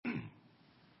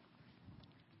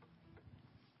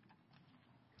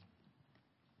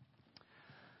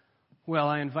Well,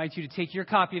 I invite you to take your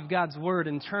copy of God's Word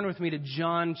and turn with me to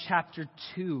John chapter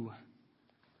 2.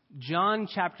 John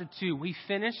chapter 2. We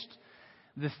finished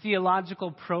the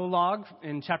theological prologue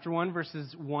in chapter 1,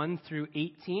 verses 1 through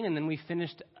 18, and then we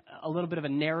finished a little bit of a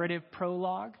narrative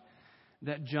prologue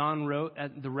that John wrote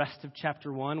at the rest of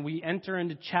chapter 1. We enter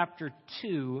into chapter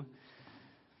 2,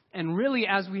 and really,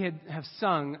 as we have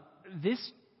sung,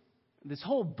 this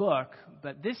whole book,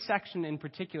 but this section in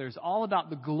particular, is all about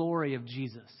the glory of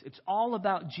Jesus. It's all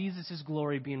about Jesus'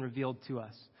 glory being revealed to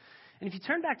us. And if you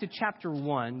turn back to chapter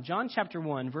 1, John chapter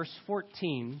 1, verse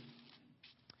 14,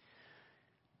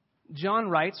 John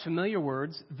writes familiar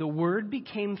words, "The Word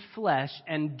became flesh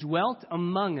and dwelt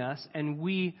among us, and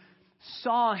we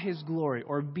saw His glory,"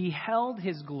 or beheld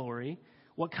His glory.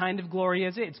 What kind of glory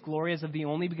is it? It's glory as of the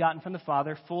only begotten from the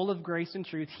Father, full of grace and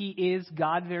truth. He is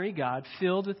God, very God,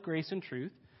 filled with grace and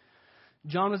truth.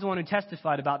 John was the one who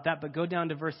testified about that, but go down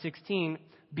to verse 16.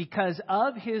 Because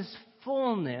of His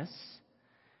fullness,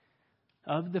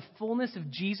 of the fullness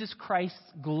of Jesus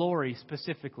Christ's glory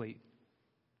specifically,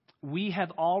 we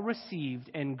have all received,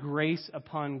 and grace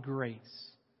upon grace.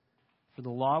 For the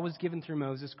law was given through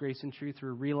Moses, grace and truth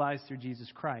were realized through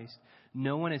Jesus Christ.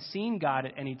 No one has seen God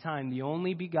at any time. The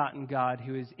only begotten God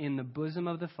who is in the bosom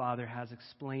of the Father has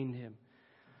explained Him.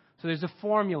 So there's a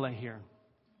formula here.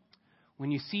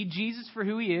 When you see Jesus for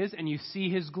who He is and you see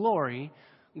His glory,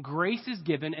 grace is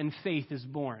given and faith is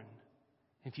born.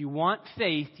 If you want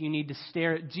faith, you need to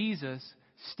stare at Jesus,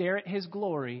 stare at His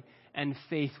glory, and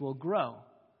faith will grow.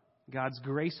 God's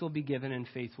grace will be given and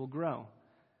faith will grow.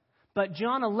 But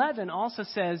John 11 also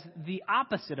says the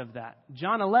opposite of that.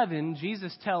 John 11,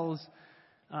 Jesus tells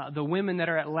the women that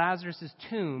are at Lazarus'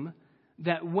 tomb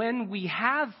that when we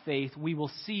have faith, we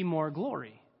will see more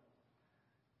glory.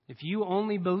 If you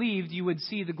only believed, you would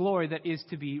see the glory that is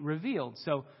to be revealed.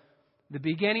 So the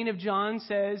beginning of John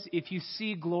says, if you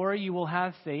see glory, you will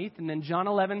have faith. And then John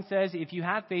 11 says, if you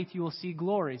have faith, you will see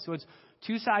glory. So it's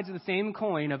two sides of the same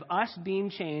coin of us being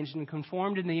changed and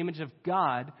conformed in the image of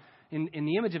God, in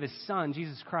the image of His Son,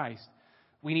 Jesus Christ.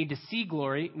 We need to see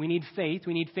glory. We need faith.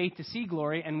 We need faith to see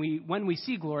glory. And when we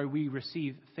see glory, we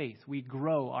receive faith. We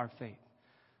grow our faith.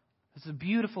 This is a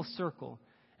beautiful circle.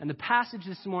 And the passage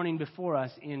this morning before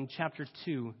us in chapter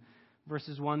 2,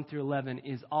 verses 1 through 11,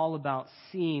 is all about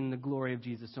seeing the glory of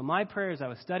Jesus. So my prayer as I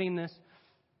was studying this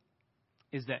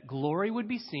is that glory would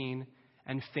be seen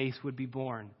and faith would be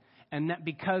born. And that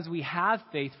because we have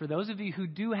faith, for those of you who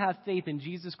do have faith in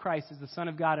Jesus Christ as the Son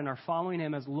of God and are following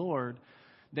Him as Lord,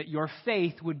 that your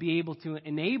faith would be able to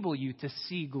enable you to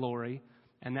see glory,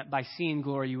 and that by seeing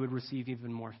glory you would receive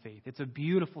even more faith. It's a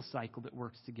beautiful cycle that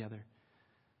works together.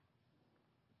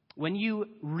 When you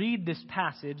read this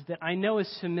passage that I know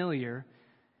is familiar,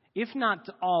 if not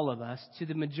to all of us, to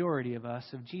the majority of us,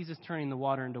 of Jesus turning the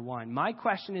water into wine, my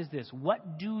question is this: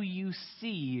 what do you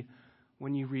see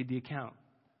when you read the account?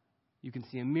 You can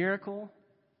see a miracle.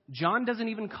 John doesn't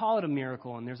even call it a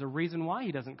miracle, and there's a reason why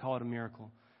he doesn't call it a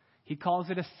miracle. He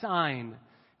calls it a sign,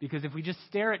 because if we just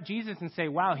stare at Jesus and say,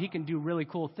 wow, He can do really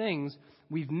cool things,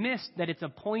 we've missed that it's a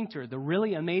pointer. The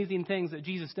really amazing things that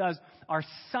Jesus does are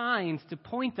signs to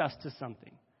point us to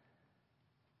something.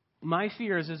 My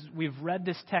fear is, as we've read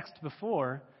this text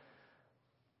before,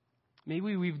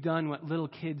 maybe we've done what little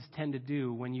kids tend to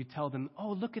do when you tell them,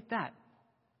 oh, look at that.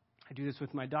 I do this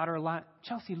with my daughter a lot.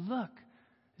 Chelsea, look,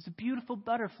 there's a beautiful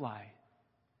butterfly.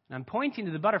 And I'm pointing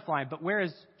to the butterfly, but where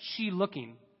is she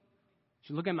looking?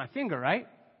 She's looking at my finger, right?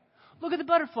 Look at the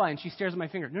butterfly. And she stares at my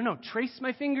finger. No, trace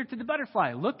my finger to the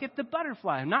butterfly. Look at the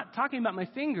butterfly. I'm not talking about my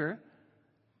finger.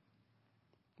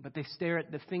 But they stare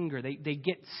at the finger. They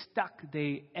get stuck.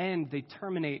 They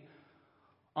terminate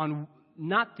on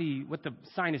not what the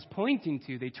sign is pointing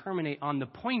to. They terminate on the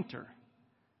pointer.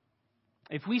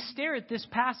 If we stare at this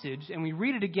passage and we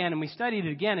read it again and we study it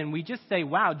again and we just say,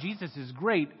 wow, Jesus is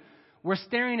great, we're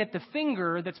staring at the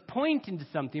finger that's pointing to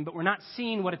something, but we're not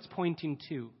seeing what it's pointing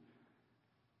to.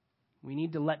 We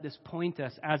need to let this point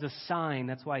us as a sign.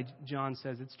 That's why John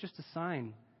says it's just a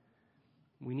sign.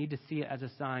 We need to see it as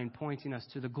a sign pointing us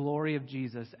to the glory of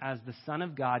Jesus as the Son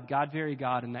of God, God, very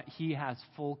God, and that He has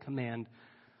full command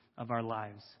of our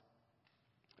lives.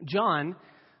 John,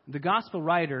 the gospel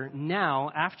writer, now,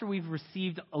 after we've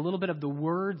received a little bit of the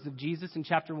words of Jesus in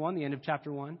chapter 1, the end of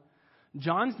chapter 1,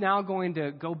 John's now going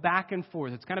to go back and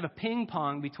forth. It's kind of a ping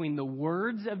pong between the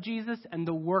words of Jesus and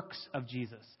the works of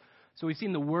Jesus. So we've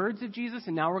seen the words of Jesus,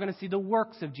 and now we're going to see the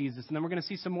works of Jesus. And then we're going to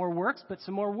see some more works, but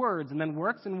some more words, and then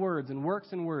works and words and works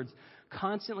and words,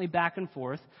 constantly back and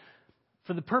forth.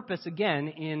 For the purpose, again,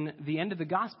 in the end of the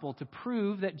gospel, to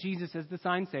prove that Jesus, as the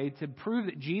signs say, to prove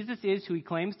that Jesus is who he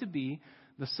claims to be,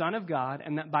 the Son of God,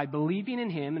 and that by believing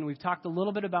in him, and we've talked a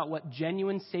little bit about what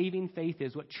genuine saving faith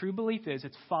is, what true belief is,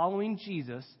 it's following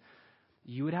Jesus,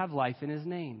 you would have life in his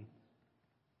name.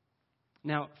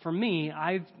 Now, for me,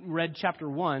 I've read chapter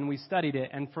 1, we studied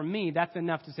it, and for me, that's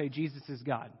enough to say Jesus is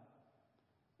God.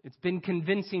 It's been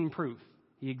convincing proof.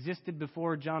 He existed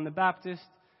before John the Baptist.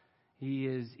 He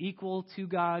is equal to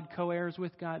God, co-heirs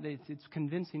with God. It's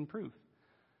convincing proof.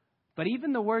 But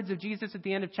even the words of Jesus at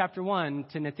the end of chapter 1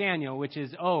 to Nathanael, which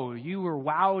is, oh, you were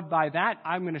wowed by that,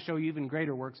 I'm going to show you even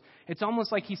greater works. It's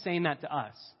almost like he's saying that to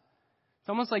us. It's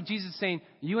almost like Jesus saying,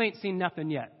 you ain't seen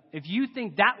nothing yet. If you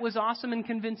think that was awesome and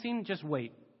convincing, just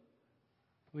wait.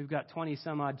 We've got 20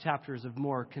 some odd chapters of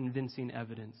more convincing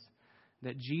evidence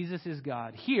that Jesus is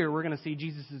God. Here, we're going to see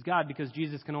Jesus is God because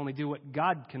Jesus can only do what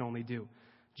God can only do.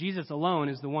 Jesus alone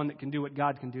is the one that can do what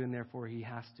God can do, and therefore he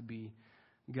has to be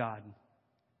God.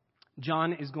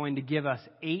 John is going to give us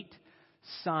 8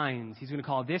 signs. He's going to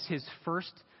call this his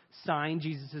first sign,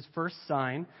 Jesus' first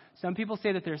sign. Some people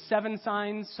say that there's 7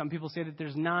 signs. Some people say that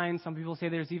there's 9. Some people say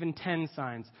there's even 10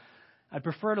 signs. I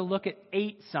prefer to look at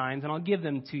 8 signs, and I'll give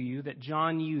them to you, that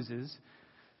John uses.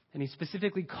 And he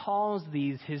specifically calls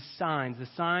these his signs, the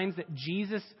signs that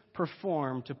Jesus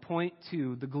performed to point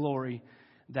to the glory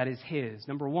that is his.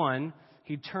 Number 1,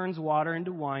 he turns water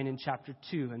into wine in chapter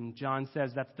 2, and John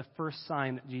says that's the first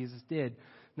sign that Jesus did.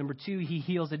 Number 2, he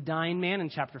heals a dying man in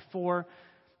chapter 4.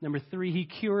 Number 3, he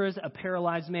cures a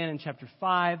paralyzed man in chapter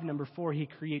 5. Number 4, he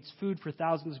creates food for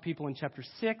thousands of people in chapter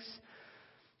 6.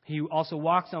 He also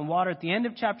walks on water at the end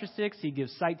of chapter 6. He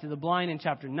gives sight to the blind in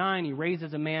chapter 9. He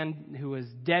raises a man who was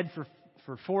dead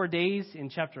for 4 days in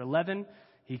chapter 11.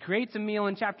 He creates a meal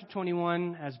in chapter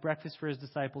 21 as breakfast for his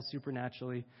disciples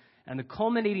supernaturally. And the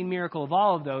culminating miracle of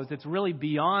all of those, that's really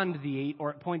beyond the 8,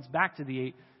 or it points back to the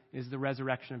 8, is the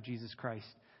resurrection of Jesus Christ.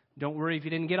 Don't worry if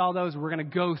you didn't get all those. We're going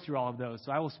to go through all of those.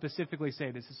 So I will specifically say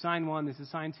this is sign 1, this is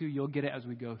sign 2. You'll get it as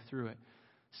we go through it.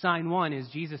 Sign 1 is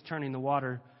Jesus turning the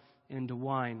water into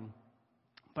wine.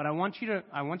 But I want you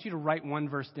to write one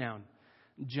verse down.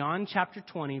 John chapter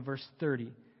 20, verse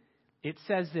 30. It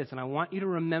says this, and I want you to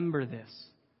remember this.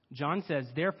 John says,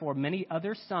 therefore, many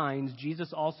other signs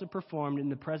Jesus also performed in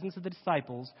the presence of the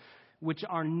disciples, which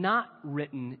are not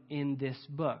written in this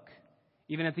book.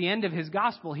 Even at the end of his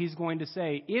gospel, he's going to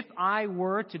say, if I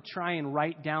were to try and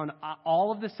write down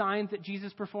all of the signs that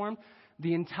Jesus performed,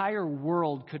 the entire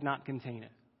world could not contain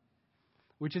it.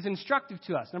 Which is instructive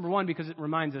to us. Number 1, because it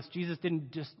reminds us Jesus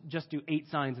didn't just do 8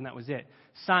 signs and that was it.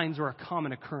 Signs were a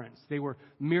common occurrence.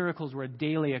 Miracles were a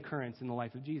daily occurrence in the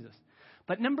life of Jesus.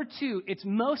 But number 2, it's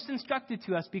most instructive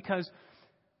to us because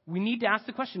we need to ask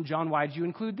the question, John, why did you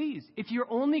include these? If you're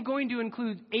only going to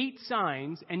include 8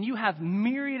 signs and you have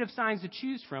myriad of signs to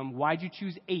choose from, why did you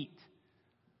choose 8?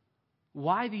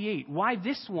 Why the 8? Why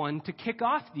this one to kick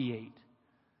off the 8?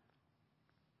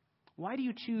 Why do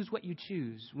you choose what you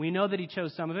choose? We know that he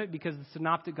chose some of it because the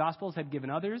Synoptic Gospels had given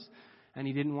others, and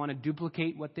he didn't want to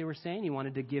duplicate what they were saying. He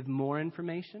wanted to give more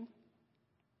information.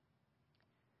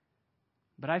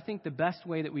 But I think the best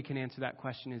way that we can answer that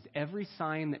question is every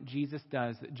sign that Jesus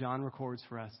does, that John records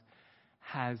for us,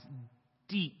 has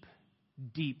deep,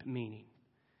 deep meaning.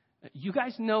 You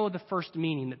guys know the first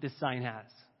meaning that this sign has.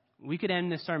 We could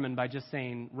end this sermon by just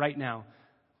saying right now,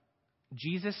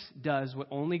 Jesus does what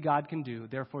only God can do.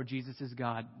 Therefore, Jesus is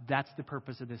God. That's the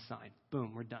purpose of this sign.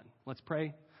 Boom, we're done. Let's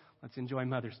pray. Let's enjoy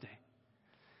Mother's Day.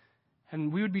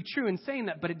 And we would be true in saying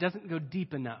that, but it doesn't go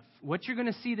deep enough. What you're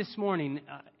going to see this morning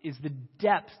is the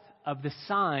depth of the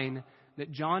sign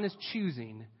that John is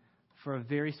choosing for a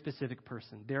very specific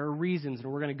person. There are reasons, and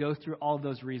we're going to go through all of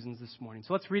those reasons this morning.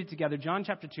 So let's read it together. John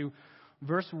chapter 2,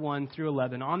 verse 1 through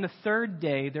 11. On the 3rd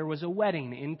day, there was a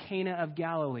wedding in Cana of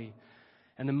Galilee.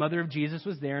 And the mother of Jesus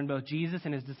was there, and both Jesus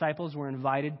and his disciples were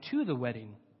invited to the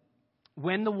wedding.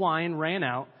 When the wine ran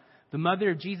out, the mother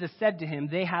of Jesus said to him,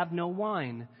 "They have no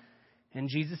wine." And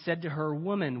Jesus said to her,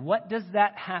 "Woman, what does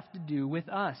that have to do with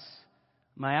us?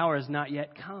 My hour is not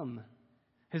yet come."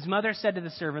 His mother said to the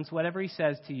servants, "Whatever he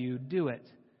says to you, do it."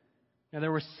 Now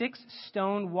there were 6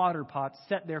 stone water pots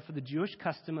set there for the Jewish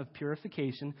custom of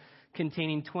purification,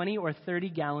 containing 20 or 30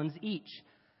 gallons each.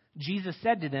 Jesus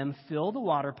said to them, "Fill the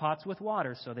water pots with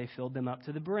water." So they filled them up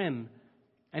to the brim.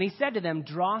 And he said to them,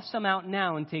 "Draw some out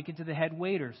now and take it to the head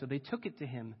waiter." So they took it to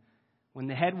him. When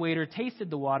the head waiter tasted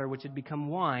the water, which had become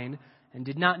wine, and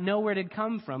did not know where it had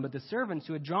come from, but the servants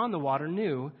who had drawn the water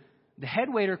knew, the head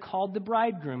waiter called the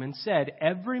bridegroom and said,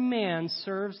 "Every man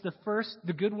serves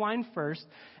the good wine first,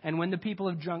 and when the people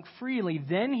have drunk freely,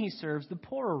 then he serves the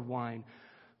poorer wine.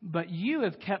 but you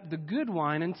have kept the good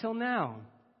wine until now."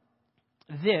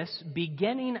 This,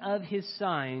 beginning of his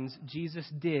signs, Jesus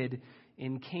did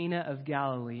in Cana of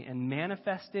Galilee and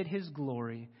manifested his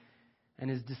glory, and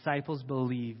his disciples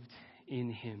believed in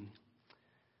him.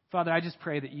 Father, I just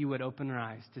pray that you would open our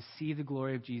eyes to see the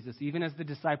glory of Jesus, even as the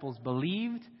disciples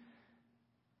believed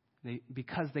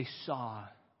because they saw.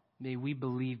 May we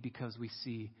believe because we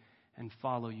see and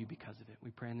follow you because of it.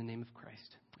 We pray in the name of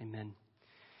Christ. Amen.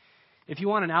 If you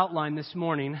want an outline this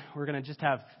morning, we're going to just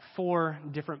have 4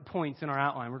 different points in our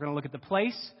outline. We're going to look at the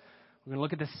place. We're going to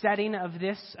look at the setting of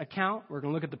this account. We're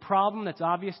going to look at the problem that's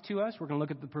obvious to us. We're going to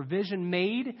look at the provision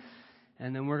made.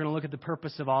 And then we're going to look at the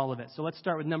purpose of all of it. So let's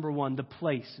start with number 1, the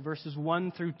place. Verses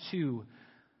 1 through 2.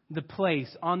 The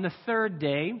place. On the 3rd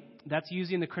day, that's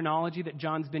using the chronology that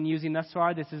John's been using thus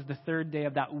far. This is the 3rd day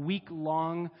of that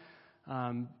week-long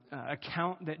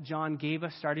account that John gave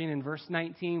us, starting in verse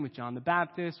 19 with John the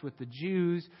Baptist, with the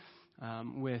Jews,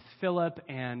 with Philip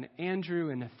and Andrew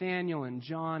and Nathanael and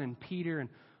John and Peter and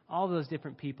all those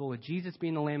different people, with Jesus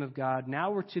being the Lamb of God.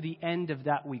 Now we're to the end of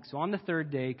that week. So on the 3rd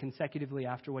day, consecutively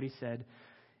after what he said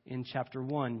in chapter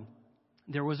 1,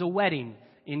 there was a wedding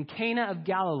in Cana of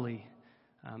Galilee.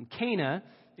 Cana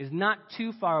is not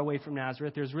too far away from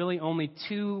Nazareth. There's really only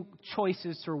 2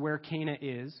 choices for where Cana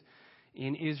is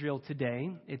in Israel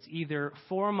today. It's either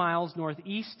 4 miles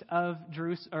northeast of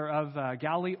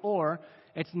Galilee, or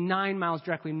it's 9 miles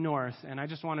directly north. And I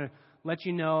just want to let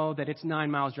you know that it's 9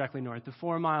 miles directly north. The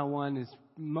 4-mile one is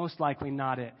most likely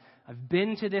not it. I've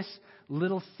been to this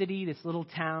little city, this little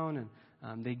town,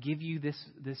 and they give you this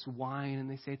wine, and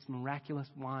they say it's miraculous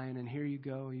wine, and here you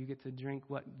go. You get to drink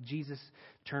what Jesus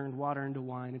turned water into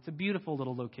wine. It's a beautiful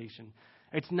little location.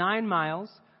 It's 9 miles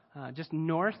just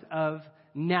north of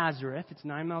Nazareth. It's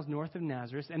 9 miles north of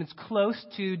Nazareth, and it's close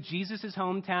to Jesus'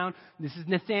 hometown. This is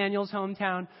Nathanael's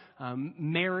hometown.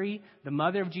 Mary, the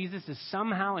mother of Jesus, is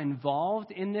somehow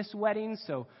involved in this wedding,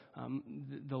 so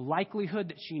the likelihood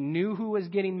that she knew who was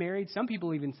getting married. Some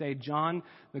people even say John,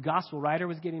 the gospel writer,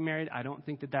 was getting married. I don't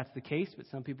think that that's the case, but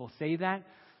some people say that.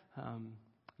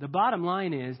 The bottom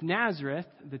line is Nazareth,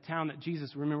 the town that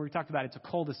Jesus, remember we talked about, it's a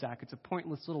cul-de-sac. It's a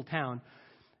pointless little town.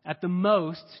 At the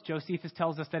most, Josephus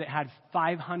tells us that it had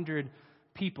 500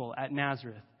 people at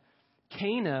Nazareth.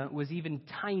 Cana was even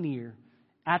tinier.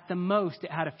 At the most,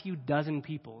 it had a few dozen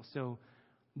people. So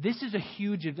this is a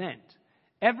huge event.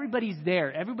 Everybody's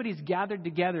there. Everybody's gathered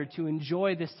together to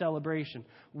enjoy this celebration.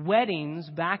 Weddings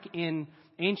back in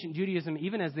ancient Judaism,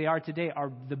 even as they are today,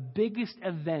 are the biggest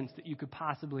events that you could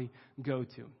possibly go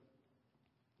to.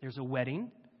 There's a wedding.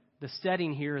 The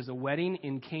setting here is a wedding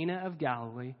in Cana of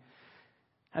Galilee.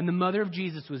 And the mother of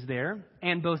Jesus was there,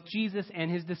 and both Jesus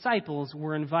and his disciples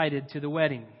were invited to the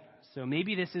wedding. So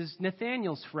maybe this is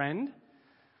Nathanael's friend.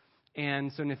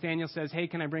 And so Nathanael says, "Hey,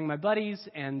 can I bring my buddies?"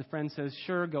 And the friend says,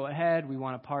 "Sure, go ahead. We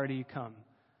want a party. Come."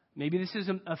 Maybe this is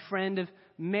a friend of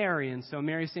Mary. And so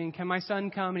Mary's saying, "Can my son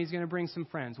come?" And he's going to bring some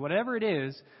friends. Whatever it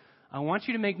is, I want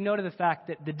you to make note of the fact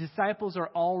that the disciples are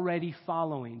already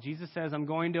following. Jesus says, "I'm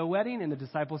going to a wedding," and the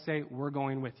disciples say, "We're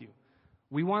going with you.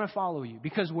 We want to follow you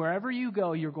because wherever you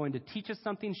go, you're going to teach us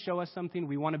something, show us something.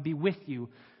 We want to be with you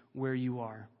where you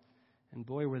are." And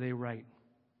boy, were they right.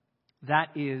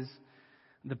 That is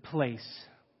the place.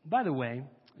 By the way,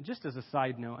 just as a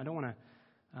side note, I don't want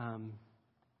to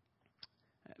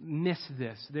miss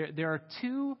this. There are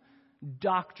 2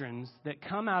 doctrines that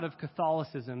come out of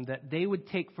Catholicism that they would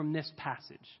take from this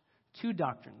passage. 2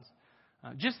 doctrines.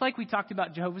 Just like we talked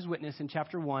about Jehovah's Witness in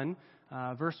chapter 1,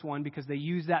 verse 1, because they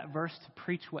use that verse to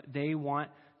preach what they want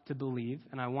to believe.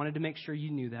 And I wanted to make sure you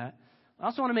knew that. I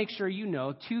also want to make sure you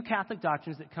know 2 Catholic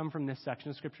doctrines that come from this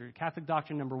section of Scripture. Catholic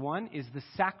doctrine number 1 is the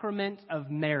sacrament of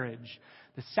marriage.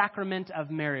 The sacrament of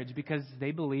marriage, because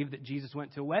they believe that Jesus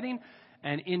went to a wedding,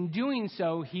 and in doing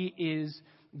so, he is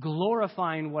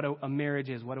glorifying what a marriage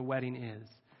is, what a wedding is.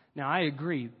 Now, I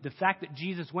agree. The fact that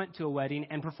Jesus went to a wedding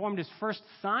and performed his first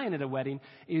sign at a wedding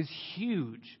is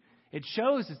huge. It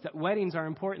shows us that weddings are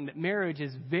important, that marriage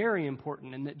is very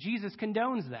important, and that Jesus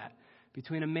condones that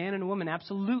between a man and a woman,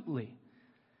 absolutely.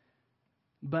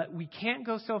 But we can't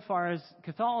go so far as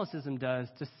Catholicism does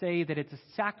to say that it's a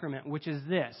sacrament, which is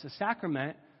this. A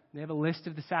sacrament, they have a list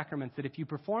of the sacraments, that if you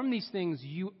perform these things,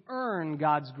 you earn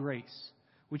God's grace,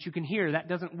 which you can hear, that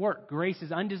doesn't work. Grace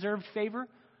is undeserved favor.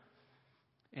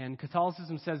 And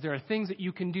Catholicism says there are things that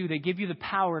you can do. They give you the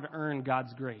power to earn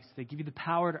God's grace. They give you the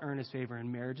power to earn his favor,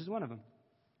 and marriage is one of them.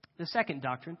 The second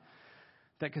doctrine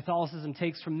that Catholicism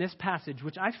takes from this passage,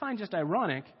 which I find just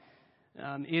ironic,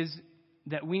 is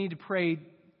that we need to pray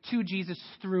to Jesus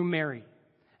through Mary.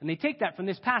 And they take that from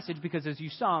this passage because, as you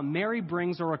saw, Mary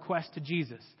brings a request to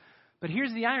Jesus. But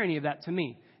here's the irony of that to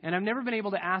me. And I've never been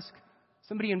able to ask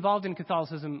somebody involved in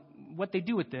Catholicism what they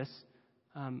do with this.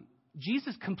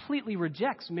 Jesus completely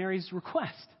rejects Mary's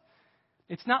request.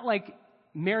 It's not like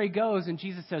Mary goes and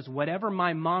Jesus says, whatever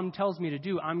my mom tells me to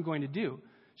do, I'm going to do.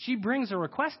 She brings a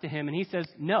request to him and he says,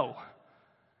 no.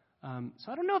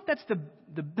 So I don't know if that's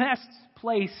the best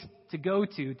place to go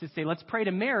to say, let's pray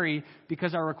to Mary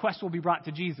because our request will be brought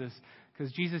to Jesus.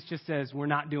 Because Jesus just says, we're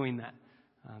not doing that.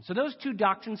 So those two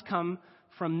doctrines come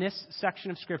from this section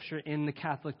of Scripture in the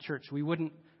Catholic Church. We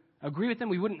wouldn't agree with them.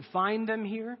 We wouldn't find them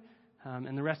here.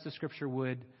 And the rest of Scripture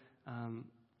would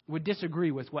disagree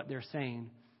with what they're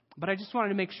saying. But I just wanted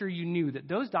to make sure you knew that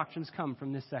those doctrines come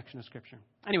from this section of Scripture.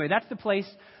 Anyway, that's the place.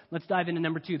 Let's dive into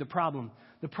number 2, the problem.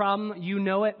 The problem, you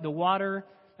know it, the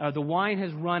wine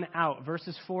has run out.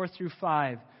 Verses 4 through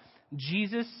 5.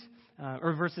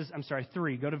 Verses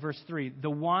 3. Go to verse 3. The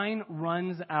wine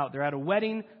runs out. They're at a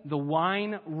wedding. The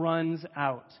wine runs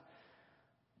out.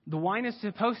 The wine is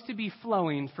supposed to be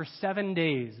flowing for 7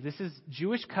 days. This is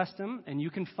Jewish custom, and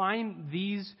you can find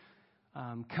these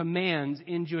commands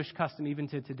in Jewish custom even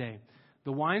to today.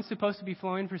 The wine's supposed to be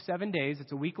flowing for 7 days.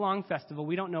 It's a week-long festival.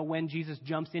 We don't know when Jesus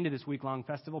jumps into this week-long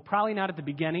festival. Probably not at the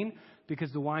beginning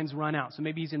because the wine's run out. So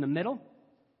maybe he's in the middle,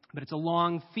 but it's a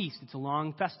long feast. It's a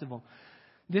long festival.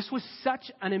 This was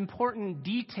such an important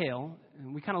detail,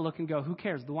 and we kind of look and go, who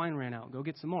cares? The wine ran out. Go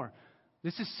get some more.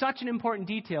 This is such an important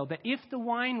detail that if the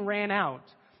wine ran out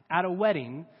at a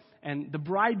wedding, and the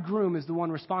bridegroom is the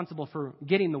one responsible for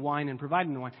getting the wine and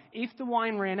providing the wine, if the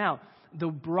wine ran out, the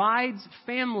bride's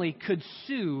family could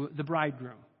sue the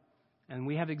bridegroom. And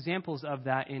we have examples of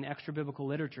that in extra-biblical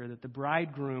literature, that the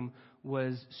bridegroom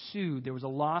was sued. There was a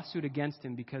lawsuit against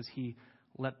him because he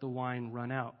let the wine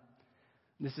run out.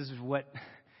 This is what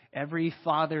every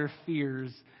father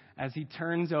fears as he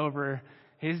turns over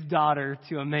his daughter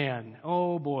to a man.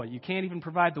 Oh boy, you can't even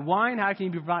provide the wine? How can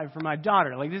you provide for my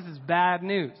daughter? Like, this is bad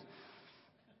news.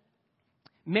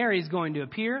 Mary is going to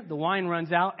appear, the wine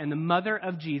runs out, and the mother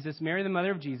of Jesus, Mary the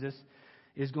mother of Jesus,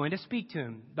 is going to speak to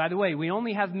him. By the way, we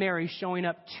only have Mary showing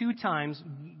up 2 times,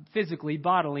 physically,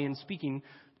 bodily, and speaking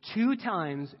 2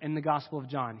 times in the Gospel of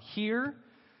John. Here,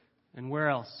 and where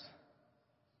else?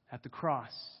 At the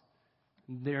cross.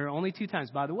 There are only 2 times.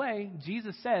 By the way,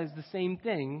 Jesus says the same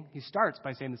thing. He starts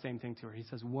by saying the same thing to her. He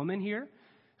says, woman here,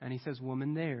 and he says,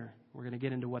 woman there. We're going to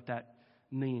get into what that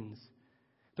means.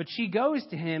 But she goes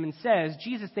to him and says,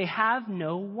 Jesus, they have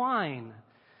no wine.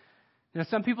 Now,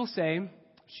 some people say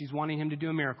she's wanting him to do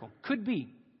a miracle. Could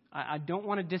be. I don't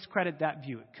want to discredit that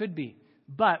view. It could be.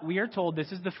 But we are told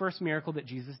this is the first miracle that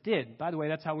Jesus did. By the way,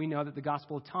 that's how we know that the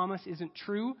Gospel of Thomas isn't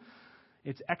true.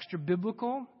 It's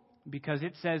extra-biblical because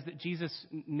it says that Jesus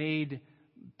made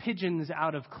pigeons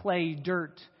out of clay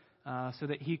dirt so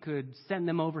that he could send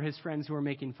them over his friends who were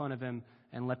making fun of him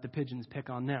and let the pigeons pick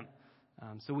on them.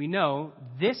 So we know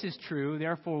this is true.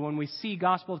 Therefore, when we see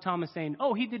Gospel of Thomas saying,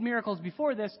 oh, he did miracles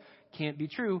before this, can't be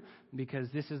true because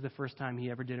this is the first time he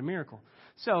ever did a miracle.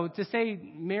 So to say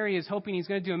Mary is hoping he's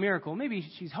going to do a miracle, maybe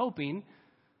she's hoping,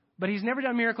 but he's never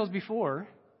done miracles before.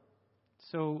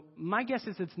 So my guess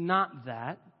is it's not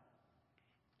that.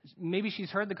 Maybe she's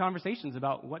heard the conversations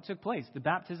about what took place, the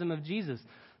baptism of Jesus,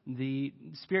 the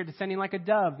Spirit descending like a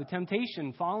dove, the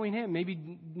temptation, following him.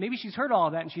 Maybe she's heard all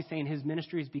of that and she's saying his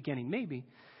ministry is beginning. Maybe.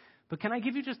 But can I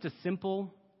give you just a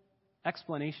simple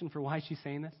explanation for why she's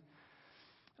saying this?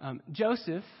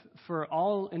 Joseph, for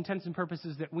all intents and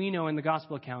purposes that we know in the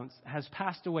gospel accounts, has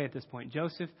passed away at this point.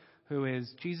 Joseph, who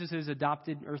is Jesus'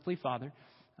 adopted earthly father,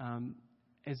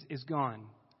 is gone.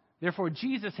 Therefore,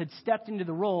 Jesus had stepped into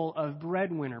the role of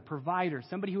breadwinner, provider,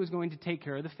 somebody who was going to take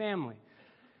care of the family.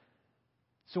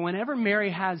 So whenever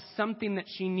Mary has something that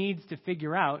she needs to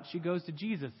figure out, she goes to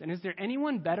Jesus. And is there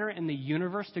anyone better in the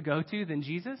universe to go to than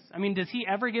Jesus? I mean, does he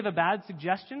ever give a bad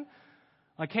suggestion?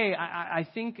 Like, hey, I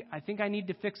think I need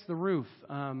to fix the roof.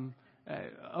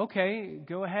 Okay,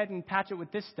 go ahead and patch it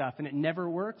with this stuff, and it never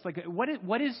works. Like,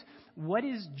 what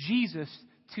is Jesus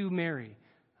to Mary?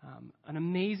 An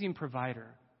amazing provider,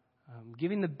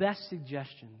 giving the best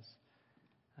suggestions.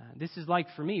 This is like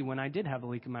for me when I did have a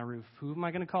leak in my roof. Who am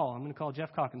I going to call? I'm going to call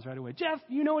Jeff Calkins right away. Jeff,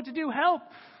 you know what to do. Help!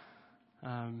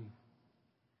 I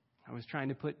was trying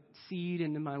to put seed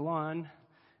into my lawn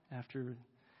after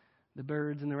the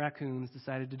birds and the raccoons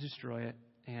decided to destroy it.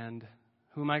 And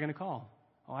who am I going to call?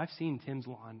 Oh, I've seen Tim's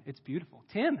lawn. It's beautiful.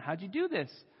 Tim, how'd you do this?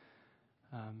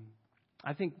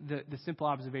 I think the simple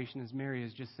observation is Mary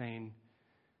is just saying,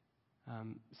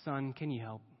 son, can you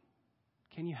help?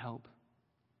 Can you help?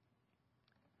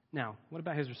 Now, what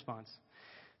about his response?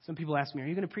 Some people ask me, are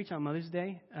you going to preach on Mother's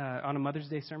Day, on a Mother's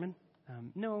Day sermon?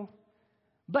 No.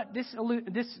 But this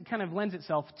kind of lends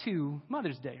itself to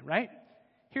Mother's Day, right?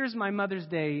 Here's my Mother's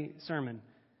Day sermon.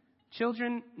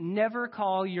 Children, never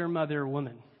call your mother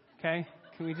woman, okay?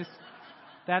 Can we just,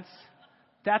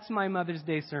 that's my Mother's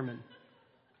Day sermon.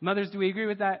 Mothers, do we agree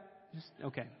with that?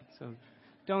 Okay, so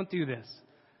don't do this.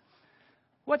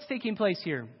 What's taking place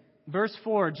here? Verse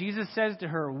 4, Jesus says to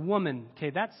her, woman. Okay,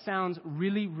 that sounds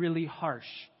really, really harsh.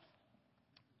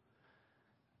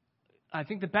 I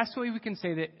think the best way we can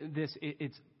say that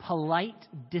it's polite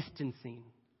distancing.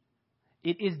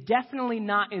 It is definitely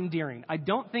not endearing. I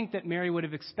don't think that Mary would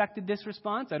have expected this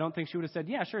response. I don't think she would have said,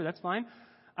 yeah, sure, that's fine.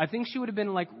 I think she would have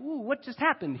been like, ooh, what just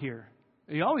happened here?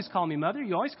 You always call me mother.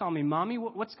 You always call me mommy.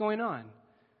 What's going on?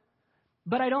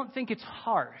 But I don't think it's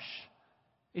harsh.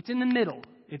 It's in the middle.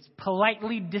 It's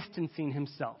politely distancing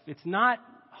himself. It's not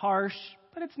harsh,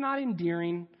 but it's not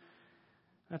endearing.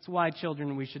 That's why,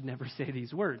 children, we should never say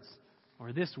these words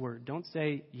or this word. Don't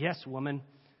say, yes, woman.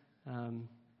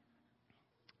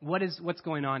 What's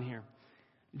going on here?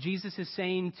 Jesus is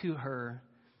saying to her,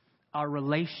 our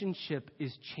relationship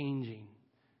is changing.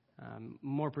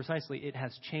 More precisely, it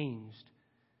has changed.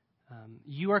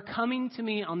 You are coming to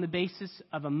me on the basis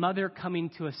of a mother coming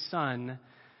to a son,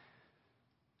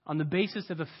 on the basis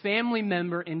of a family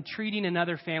member entreating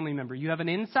another family member. You have an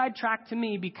inside track to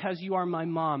me because you are my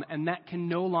mom, and that can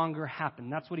no longer happen.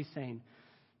 That's what he's saying.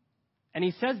 And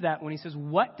he says that when he says,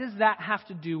 what does that have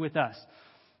to do with us?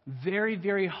 Very,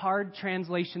 very hard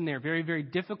translation there. Very, very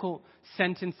difficult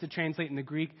sentence to translate in the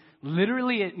Greek.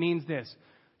 Literally, it means this.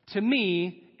 To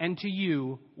me and to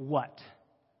you, what?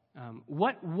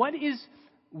 What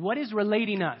is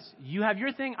relating us? You have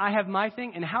your thing, I have my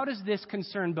thing, and how does this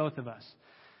concern both of us?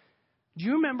 Do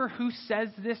you remember who says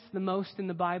this the most in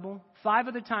the Bible? 5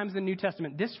 other times in the New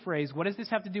Testament, this phrase, what does this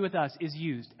have to do with us, is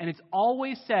used. And it's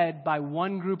always said by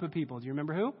one group of people. Do you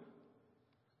remember who?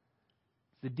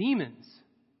 The demons.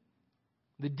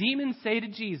 The demons say to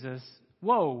Jesus,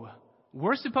 whoa,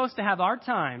 we're supposed to have our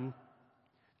time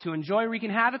to enjoy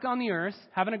wreaking havoc on the earth,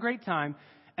 having a great time,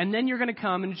 and then you're going to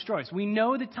come and destroy us. We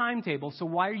know the timetable, so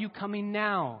why are you coming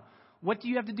now? What do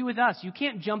you have to do with us? You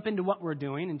can't jump into what we're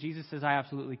doing. And Jesus says, I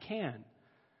absolutely can.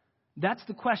 That's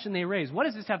the question they raise. What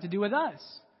does this have to do with us?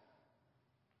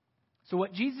 So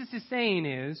what Jesus is saying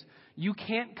is, you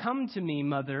can't come to me,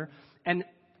 mother, and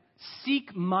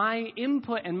seek my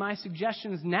input and my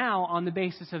suggestions now on the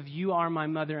basis of you are my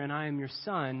mother and I am your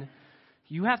son.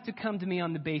 You have to come to me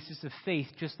on the basis of faith,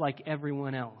 just like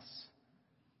everyone else.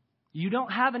 You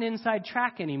don't have an inside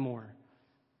track anymore.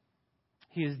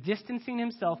 He is distancing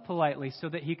himself politely so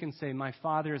that he can say, my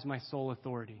Father is my sole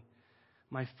authority.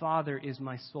 My Father is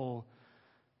my sole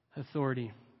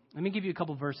authority. Let me give you a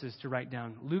couple verses to write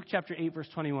down. Luke chapter 8, verse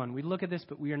 21. We look at this,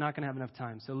 but we are not going to have enough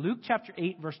time. So Luke chapter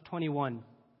 8, verse 21.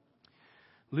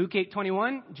 Luke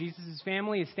 8:21, Jesus'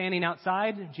 family is standing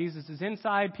outside. Jesus is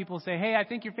inside. People say, hey, I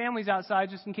think your family's outside,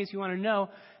 just in case you want to know.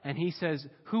 And he says,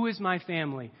 who is my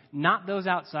family? Not those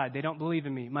outside. They don't believe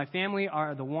in me. My family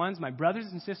are the ones, my brothers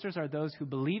and sisters are those who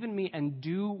believe in me and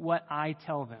do what I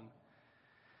tell them.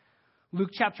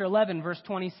 Luke chapter 11, verse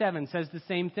 27 says the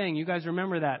same thing. You guys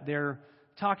remember that. They're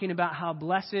talking about how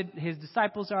blessed his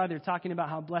disciples are. They're talking about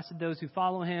how blessed those who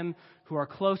follow him, who are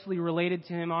closely related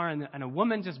to him are. And a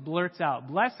woman just blurts out,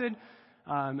 blessed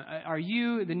are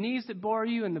you, the knees that bore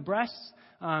you and the breasts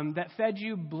that fed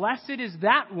you. Blessed is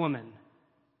that woman.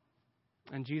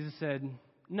 And Jesus said,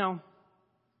 no.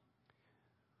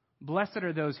 Blessed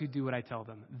are those who do what I tell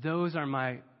them. Those are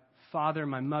my father,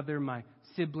 my mother, my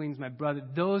siblings, my brother.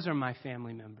 Those are my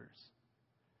family members.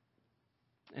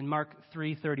 In Mark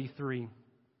 3:33,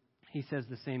 he says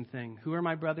the same thing. Who are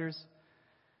my brothers?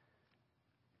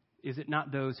 Is it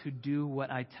not those who do what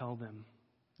I tell them?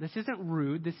 This isn't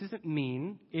rude. This isn't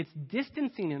mean. It's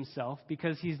distancing himself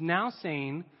because he's now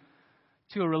saying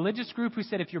to a religious group who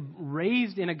said if you're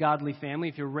raised in a godly family,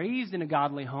 if you're raised in a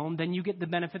godly home, then you get the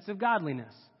benefits of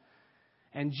godliness.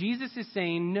 And Jesus is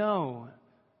saying, no,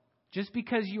 just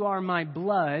because you are my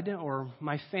blood or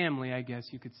my family, I guess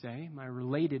you could say, my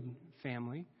related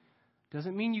family,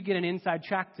 doesn't mean you get an inside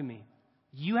track to me.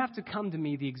 You have to come to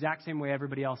me the exact same way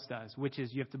everybody else does, which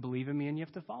is you have to believe in me and you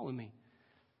have to follow me.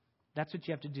 That's what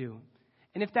you have to do.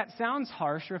 And if that sounds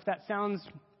harsh or if that sounds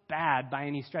bad by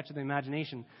any stretch of the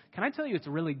imagination, can I tell you it's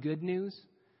really good news?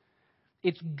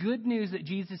 It's good news that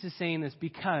Jesus is saying this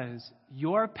because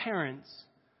your parents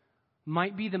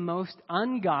might be the most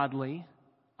ungodly,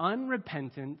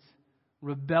 unrepentant,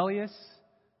 rebellious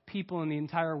people in the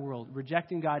entire world,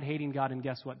 rejecting God, hating God, and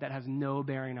guess what? That has no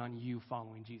bearing on you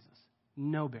following Jesus.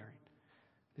 No bearing.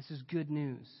 This is good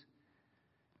news.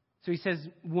 So he says,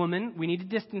 woman, we need to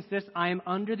distance this. I am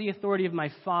under the authority of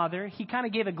my Father. He kind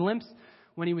of gave a glimpse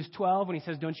when he was 12, when he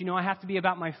says, don't you know I have to be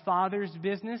about my Father's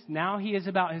business? Now he is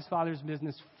about his Father's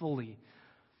business fully.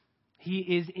 He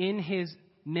is in his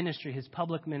ministry, his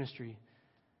public ministry.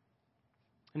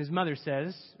 And his mother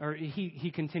says, or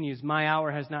he continues, my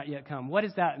hour has not yet come. What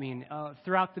does that mean?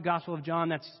 Throughout the Gospel of John,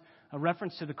 that's a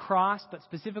reference to the cross, but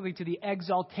specifically to the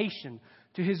exaltation,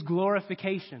 to his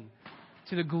glorification,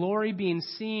 to the glory being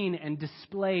seen and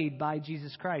displayed by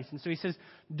Jesus Christ. And so he says,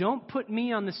 don't put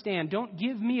me on the stand. Don't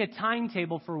give me a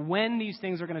timetable for when these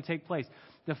things are going to take place.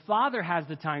 The Father has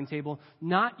the timetable,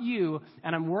 not you,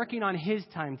 and I'm working on his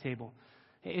timetable.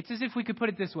 It's as if we could put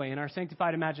it this way in our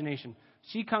sanctified imagination.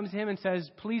 She comes to him and says,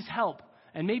 please help.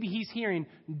 And maybe he's hearing,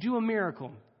 do a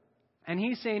miracle. And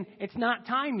he's saying, it's not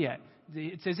time yet.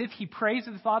 It's as if he prays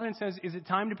to the Father and says, is it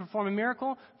time to perform a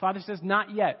miracle? Father says,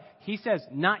 not yet. He says,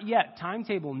 not yet.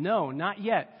 Timetable, no, not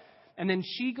yet. And then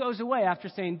she goes away after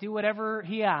saying, do whatever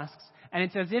he asks. And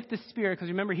it's as if the Spirit, because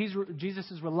remember, Jesus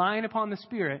is relying upon the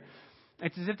Spirit.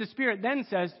 It's as if the Spirit then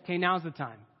says, okay, now's the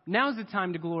time. Now's the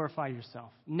time to glorify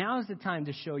yourself. Now's the time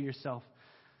to show yourself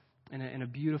in a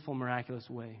beautiful, miraculous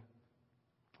way.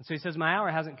 And so he says, my hour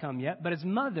hasn't come yet. But his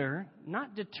mother,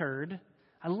 not deterred,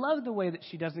 I love the way that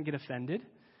she doesn't get offended,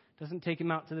 doesn't take him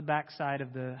out to the back side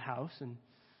of the house and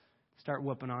start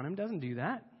whooping on him, doesn't do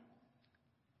that.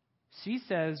 She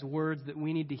says words that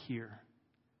we need to hear.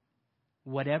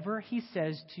 Whatever he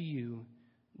says to you,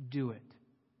 do it.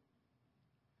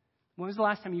 When was the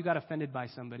last time you got offended by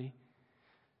somebody?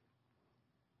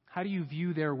 How do you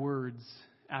view their words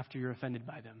after you're offended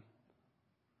by them?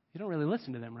 You don't really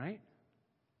listen to them, right?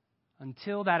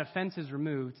 Until that offense is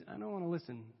removed, I don't want to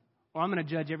listen. Or I'm going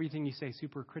to judge everything you say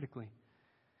super critically.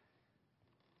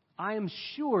 I am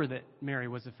sure that Mary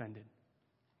was offended.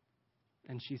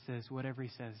 And she says, whatever he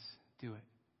says, do it.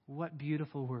 What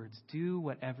beautiful words. Do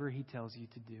whatever he tells you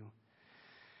to do.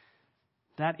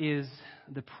 That is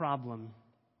the problem.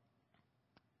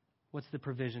 What's the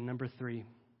provision? Number 3,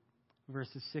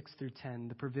 verses 6 through 10.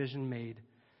 The provision made.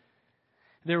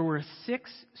 There were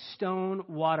 6 stone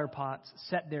water pots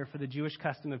set there for the Jewish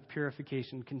custom of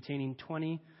purification, containing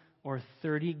 20 or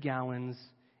 30 gallons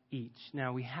each.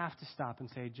 Now, we have to stop and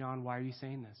say, John, why are you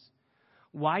saying this?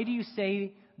 Why do you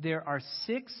say there are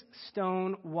 6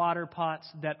 stone water pots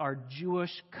that are Jewish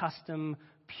custom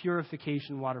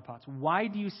purification water pots? Why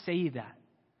do you say that?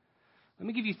 Let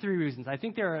me give you 3 reasons. I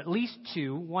think there are at least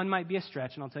 2. One might be a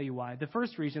stretch, and I'll tell you why. The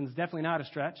first reason is definitely not a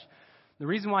stretch. The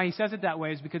reason why he says it that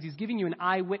way is because he's giving you an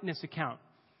eyewitness account.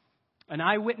 An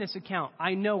eyewitness account.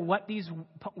 I know what these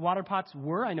water pots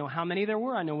were. I know how many there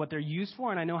were. I know what they're used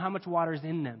for, and I know how much water is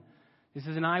in them. This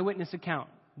is an eyewitness account.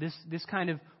 This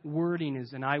kind of wording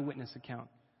is an eyewitness account.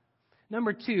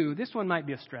 Number 2, this one might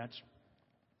be a stretch.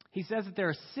 He says that there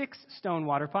are 6 stone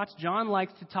water pots. John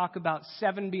likes to talk about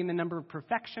 7 being the number of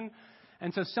perfection.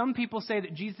 And so some people say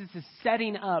that Jesus is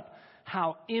setting up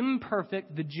how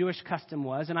imperfect the Jewish custom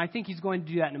was. And I think he's going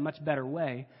to do that in a much better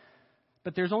way.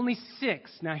 But there's only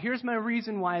 6. Now, here's my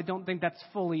reason why I don't think that's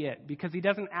fully it. Because he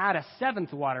doesn't add a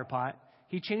 7th water pot.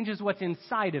 He changes what's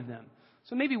inside of them.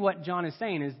 So maybe what John is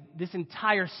saying is this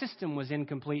entire system was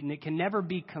incomplete and it can never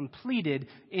be completed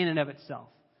in and of itself.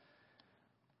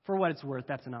 For what it's worth,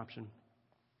 that's an option.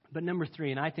 But number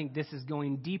 3, and I think this is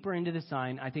going deeper into the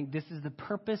sign. I think this is the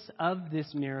purpose of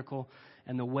this miracle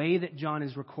and the way that John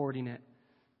is recording it.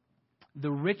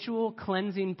 The ritual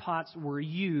cleansing pots were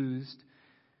used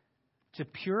to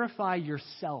purify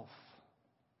yourself.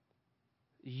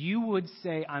 You would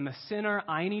say, I'm a sinner,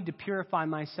 I need to purify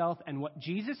myself. And what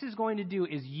Jesus is going to do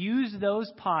is use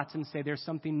those pots and say there's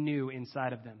something new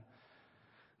inside of them.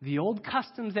 The old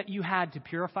customs that you had to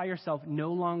purify yourself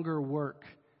no longer work.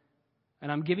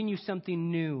 And I'm giving you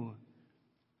something new.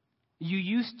 You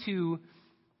used to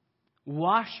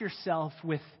wash yourself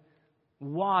with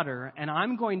water, and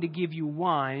I'm going to give you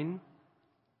wine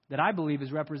that I believe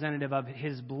is representative of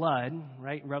his blood,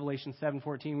 right? Revelation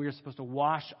 7:14, we are supposed to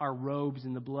wash our robes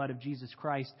in the blood of Jesus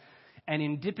Christ. And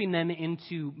in dipping them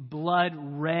into blood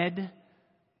red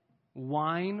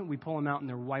wine, we pull them out and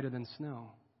they're whiter than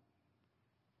snow.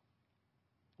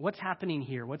 What's happening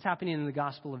here? What's happening in the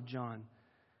Gospel of John?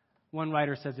 One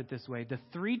writer says it this way. The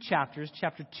 3 chapters,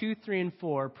 chapter 2, 3, and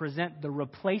 4, present the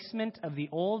replacement of the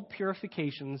old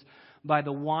purifications by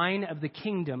the wine of the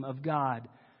kingdom of God.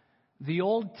 The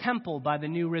old temple by the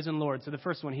new risen Lord. So the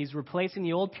first one, he's replacing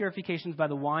the old purifications by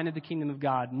the wine of the kingdom of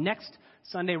God. Next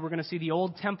Sunday, we're going to see the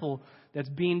old temple that's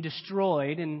being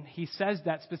destroyed. And he says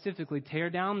that specifically, tear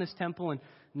down this temple, and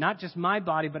not just my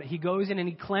body, but he goes in and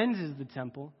he cleanses the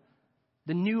temple.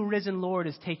 The new risen Lord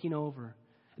is taking over.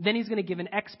 Then he's going to give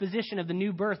an exposition of the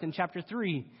new birth in chapter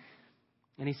 3.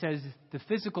 And he says, the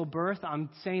physical birth, I'm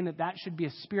saying that should be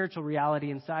a spiritual reality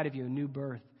inside of you, a new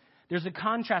birth. There's a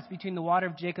contrast between the water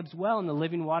of Jacob's well and the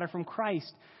living water from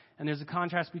Christ. And there's a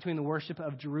contrast between the worship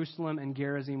of Jerusalem and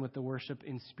Gerizim with the worship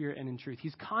in spirit and in truth.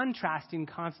 He's contrasting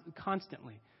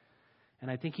constantly.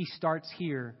 And I think he starts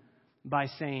here by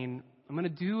saying, I'm going to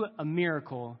do a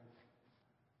miracle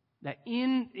that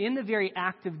in the very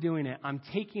act of doing it, I'm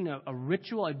taking a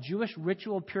ritual, a Jewish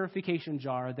ritual purification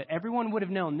jar that everyone would have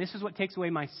known, this is what takes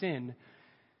away my sin.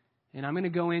 And I'm going to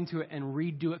go into it and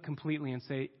redo it completely and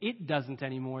say, it doesn't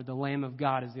anymore. The Lamb of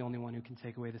God is the only one who can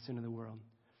take away the sin of the world.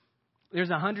 There's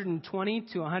 120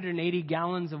 to 180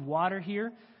 gallons of water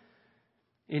here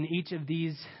in each of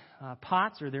these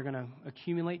pots, or they're going to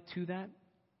accumulate to that.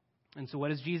 And so what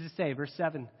does Jesus say? Verse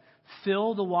 7,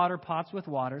 fill the water pots with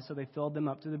water, so they filled them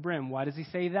up to the brim. Why does he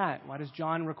say that? Why does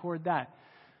John record that?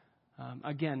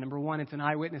 Again, number one, it's an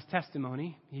eyewitness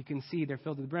testimony. You can see they're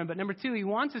filled to the brim. But number two, he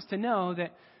wants us to know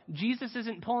that Jesus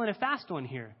isn't pulling a fast one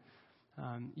here.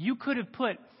 You could have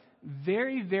put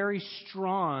very, very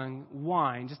strong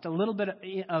wine, just a little bit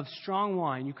of strong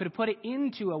wine. You could have put it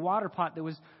into a water pot that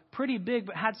was pretty big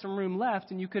but had some room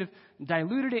left, and you could have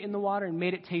diluted it in the water and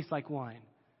made it taste like wine.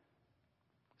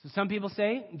 So some people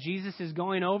say Jesus is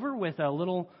going over with a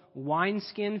little wine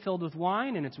skin filled with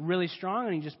wine, and it's really strong,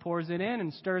 and he just pours it in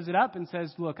and stirs it up and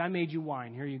says, look, I made you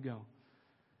wine. Here you go.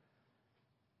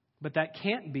 But that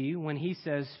can't be when he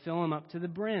says, fill them up to the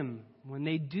brim. When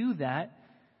they do that,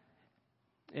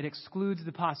 it excludes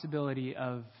the possibility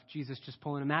of Jesus just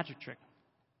pulling a magic trick.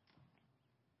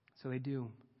 So they do.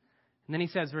 And then he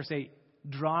says, verse 8,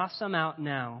 draw some out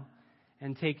now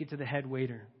and take it to the head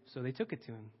waiter. So they took it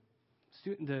to him.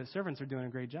 The servants are doing a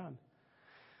great job.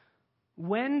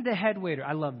 When the head waiter,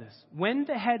 I love this, when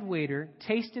the head waiter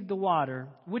tasted the water,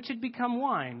 which had become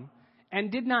wine,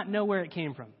 and did not know where it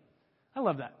came from. I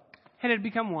love that. It had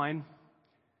become wine.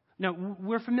 Now,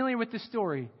 we're familiar with this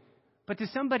story, but to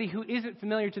somebody who isn't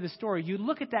familiar to the story, you'd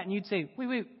look at that and you'd say,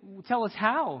 wait, tell us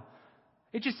how.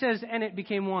 It just says, and it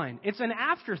became wine. It's an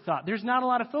afterthought. There's not a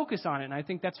lot of focus on it, and I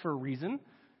think that's for a reason.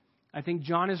 I think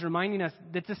John is reminding us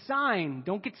that's a sign.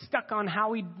 Don't get stuck on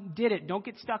how he did it. Don't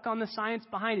get stuck on the science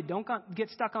behind it. Don't get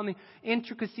stuck on the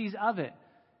intricacies of it.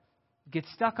 Get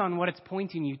stuck on what it's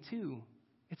pointing you to.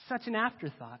 It's such an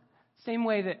afterthought. Same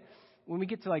way that when we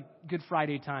get to like Good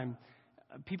Friday time,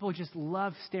 people just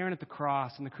love staring at the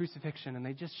cross and the crucifixion, and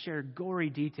they just share gory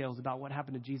details about what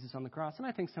happened to Jesus on the cross. And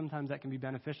I think sometimes that can be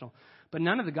beneficial. But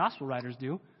none of the gospel writers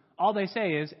do. All they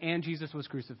say is, and Jesus was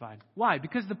crucified. Why?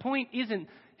 Because the point isn't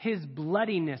his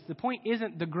bloodiness. The point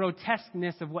isn't the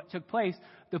grotesqueness of what took place.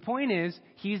 The point is,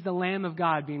 he's the Lamb of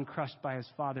God being crushed by his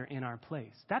Father in our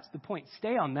place. That's the point.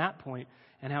 Stay on that point,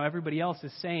 and how everybody else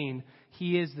is saying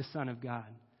he is the Son of God.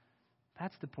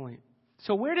 That's the point.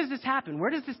 So where does this happen?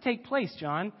 Where does this take place,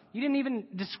 John? You didn't even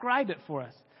describe it for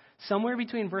us. Somewhere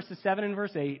between verses 7 and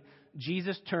verse 8,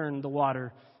 Jesus turned the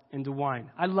water into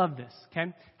wine. I love this,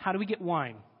 okay? How do we get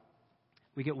wine?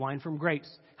 We get wine from grapes.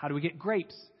 How do we get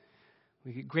grapes?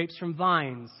 We get grapes from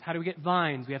vines. How do we get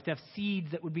vines? We have to have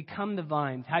seeds that would become the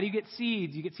vines. How do you get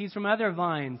seeds? You get seeds from other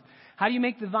vines. How do you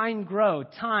make the vine grow?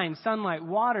 Time, sunlight,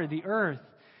 water, the earth.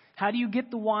 How do you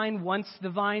get the wine once the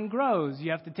vine grows?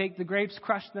 You have to take the grapes,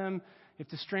 crush them. You have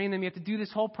to strain them. You have to do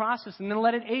this whole process and then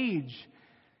let it age.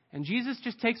 And Jesus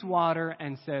just takes water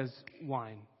and says,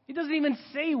 wine. He doesn't even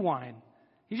say wine.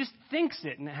 He just thinks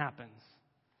it and it happens.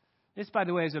 This, by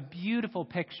the way, is a beautiful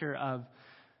picture of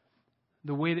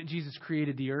the way that Jesus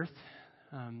created the earth.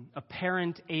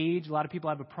 Apparent age. A lot of people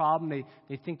have a problem.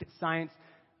 They think that science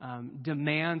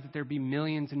demands that there be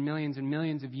millions and millions and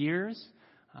millions of years,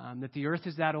 that the earth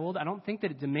is that old. I don't think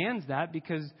that it demands that,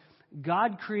 because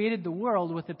God created the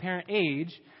world with apparent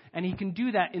age, and he can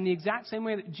do that in the exact same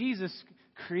way that Jesus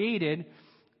created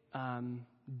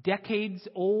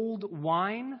decades-old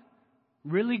wine.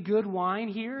 Really good wine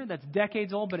here that's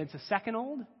decades old, but it's a second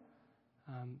old.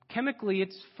 Chemically,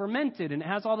 it's fermented and it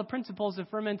has all the principles of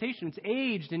fermentation. It's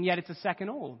aged, and yet it's a second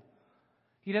old.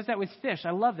 He does that with fish.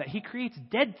 I love that. He creates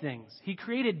dead things. He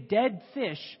created dead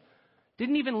fish,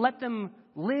 didn't even let them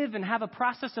live and have a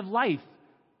process of life.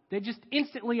 They just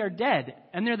instantly are dead,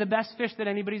 and they're the best fish that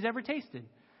anybody's ever tasted.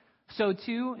 So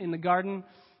too, in the Garden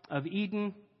of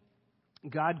Eden,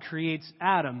 God creates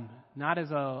Adam, not as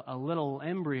a little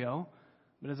embryo,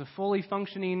 but as a fully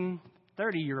functioning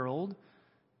 30-year-old.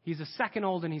 He's a second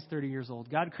old and he's 30 years old.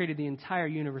 God created the entire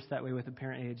universe that way with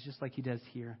apparent age, just like he does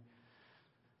here.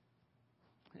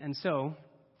 And so,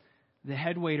 the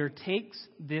head waiter takes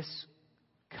this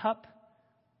cup,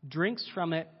 drinks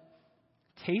from it,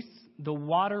 tastes the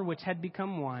water which had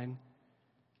become wine.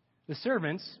 The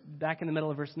servants, back in the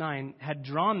middle of verse 9, had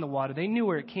drawn the water. They knew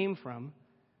where it came from.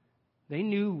 They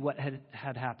knew what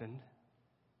had happened.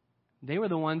 They were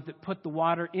the ones that put the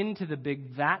water into the big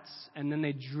vats, and then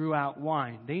they drew out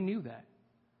wine. They knew that.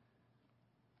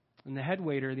 And the head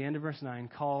waiter, at the end of verse 9,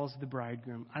 calls the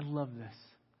bridegroom. I love this.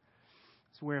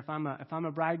 It's where if I'm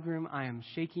a bridegroom, I am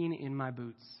shaking in my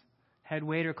boots. Head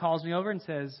waiter calls me over and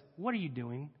says, "What are you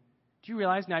doing? Do you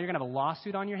realize now you're going to have a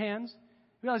lawsuit on your hands?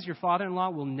 You realize your father-in-law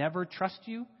will never trust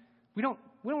you? We don't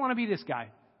want to be this guy.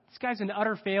 This guy's an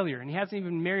utter failure, and he hasn't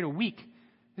even been married a week.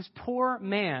 This poor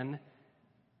man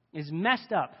is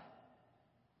messed up."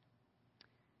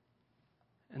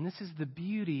 And this is the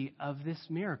beauty of this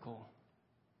miracle.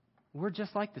 We're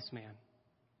just like this man.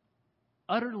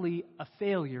 Utterly a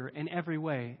failure in every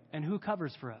way. And who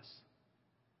covers for us?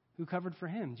 Who covered for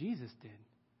him? Jesus did.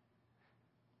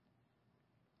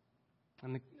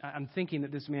 I'm thinking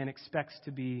that this man expects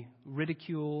to be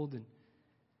ridiculed.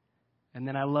 And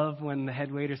then I love when the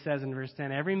head waiter says in verse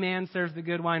 10, "Every man serves the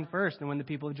good wine first, and when the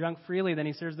people have drunk freely, then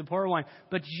he serves the poor wine.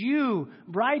 But you,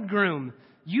 bridegroom,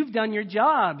 you've done your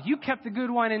job. You kept the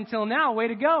good wine until now. Way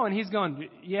to go." And he's going,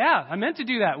 "Yeah, I meant to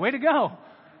do that. Way to go."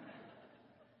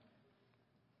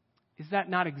 Is that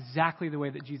not exactly the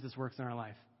way that Jesus works in our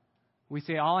life? We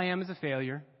say, all I am is a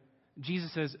failure.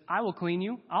 Jesus says, "I will clean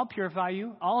you. I'll purify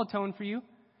you. I'll atone for you."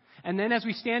 And then as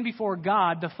we stand before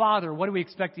God, the Father, what do we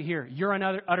expect to hear? You're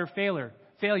another utter failure.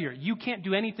 You can't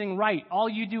do anything right. All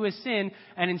you do is sin.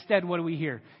 And instead, what do we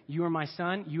hear? "You are my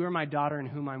son. You are my daughter in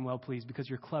whom I'm well pleased because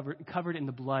you're covered in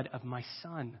the blood of my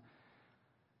son."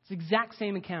 It's the exact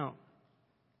same account.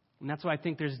 And that's why I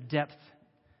think there's depth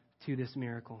to this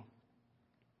miracle.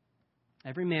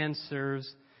 Every man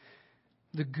serves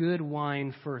the good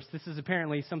wine first. This is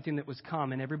apparently something that was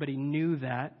common. Everybody knew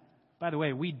that. By the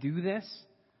way, we do this.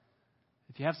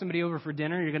 If you have somebody over for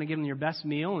dinner, you're going to give them your best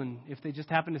meal. And if they just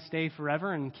happen to stay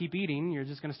forever and keep eating, you're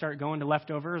just going to start going to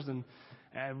leftovers. And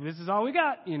this is all we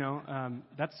got.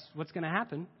 That's what's going to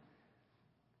happen.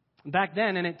 Back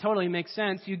then, and it totally makes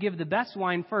sense, you give the best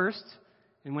wine first.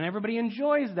 And when everybody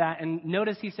enjoys that, and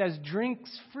notice he says drinks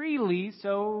freely,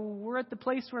 so we're at the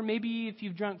place where maybe if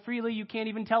you've drunk freely, you can't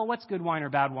even tell what's good wine or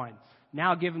bad wine.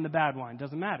 Now give them the bad wine.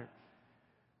 Doesn't matter.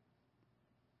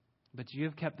 But you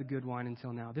have kept the good wine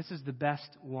until now. This is the best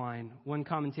wine. One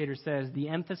commentator says the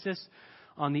emphasis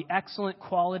on the excellent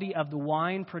quality of the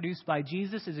wine produced by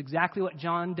Jesus is exactly what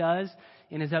John does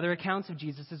in his other accounts of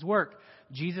Jesus' work.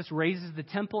 Jesus raises the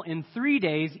temple in 3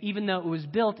 days, even though it was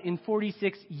built in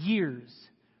 46 years.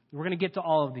 We're going to get to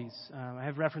all of these. I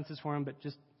have references for them, but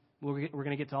we're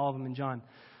going to get to all of them in John.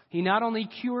 He not only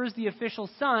cures the official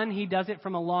son, he does it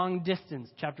from a long distance.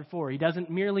 Chapter 4. He doesn't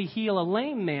merely heal a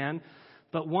lame man,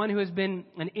 but one who has been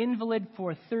an invalid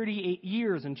for 38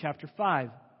 years in chapter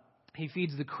 5. He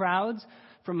feeds the crowds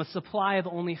from a supply of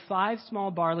only 5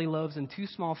 small barley loaves and 2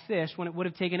 small fish, when it would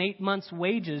have taken 8 months'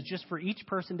 wages just for each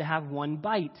person to have 1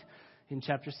 bite in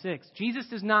chapter 6. Jesus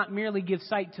does not merely give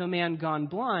sight to a man gone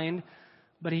blind,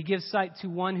 but he gives sight to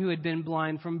one who had been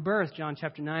blind from birth, John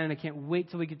chapter 9, and I can't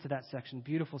wait till we get to that section.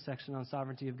 Beautiful section on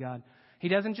sovereignty of God. He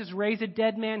doesn't just raise a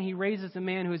dead man, he raises a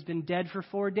man who has been dead for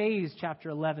 4 days, chapter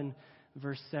 11,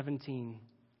 verse 17.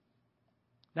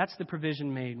 That's the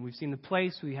provision made. We've seen the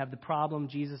place, we have the problem.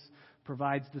 Jesus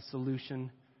provides the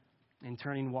solution in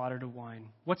turning water to wine.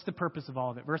 What's the purpose of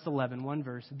all of it? Verse 11, one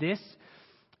verse. This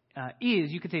is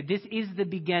the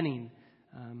beginning.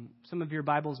 Some of your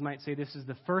Bibles might say this is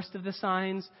the first of the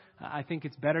signs. I think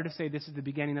it's better to say this is the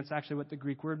beginning. That's actually what the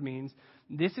Greek word means.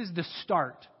 This is the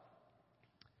start.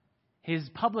 His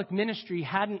public ministry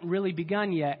hadn't really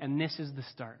begun yet, and this is the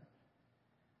start.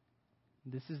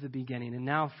 This is the beginning. And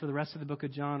now for the rest of the book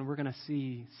of John, we're going to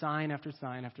see sign after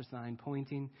sign after sign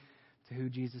pointing to who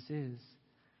Jesus is.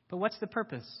 But what's the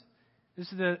purpose?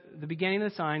 This is the beginning of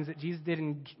the signs that Jesus did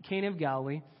in Cana of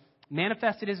Galilee,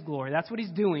 manifested his glory. That's what he's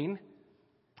doing.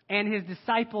 And his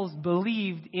disciples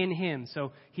believed in him.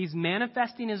 So he's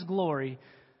manifesting his glory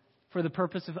for the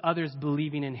purpose of others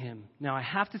believing in him. Now, I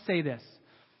have to say this.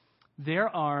 There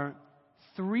are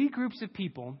 3 groups of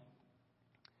people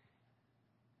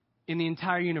in the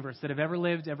entire universe that have ever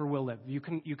lived, ever will live. You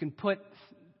can put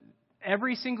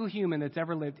every single human that's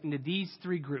ever lived into these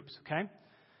 3 groups, okay?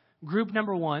 Group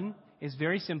number 1 is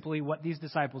very simply what these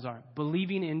disciples are.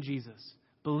 Believing in Jesus.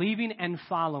 Believing and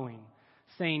following.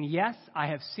 Saying, yes, I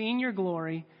have seen your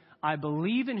glory. I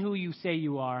believe in who you say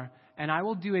you are. And I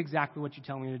will do exactly what you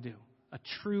tell me to do. A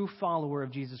true follower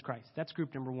of Jesus Christ. That's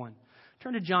group number 1.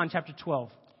 Turn to John chapter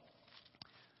 12.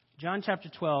 John chapter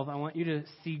 12, I want you to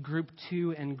see group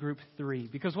 2 and group 3.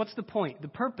 Because what's the point? The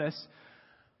purpose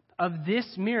of this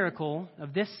miracle,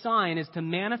 of this sign, is to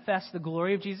manifest the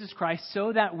glory of Jesus Christ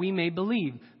so that we may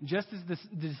believe. Just as the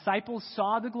disciples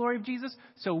saw the glory of Jesus,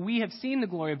 so we have seen the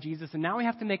glory of Jesus, and now we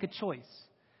have to make a choice.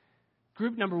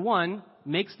 Group number 1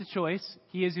 makes the choice.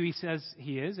 He is who he says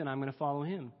he is, and I'm going to follow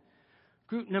him.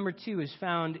 Group number 2 is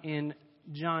found in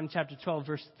John chapter 12,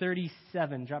 verse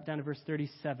 37. Drop down to verse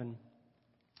 37.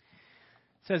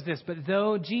 It says this, "But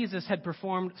though Jesus had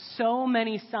performed so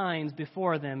many signs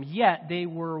before them, yet they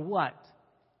were" what?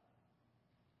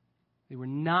 They were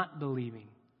not believing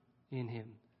in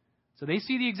him. So they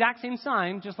see the exact same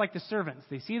sign, just like the servants.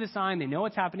 They see the sign, they know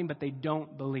what's happening, but they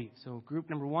don't believe. So group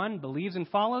number 1 believes and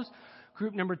follows.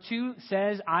 Group number 2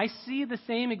 says, I see the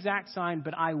same exact sign,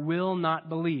 but I will not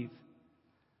believe.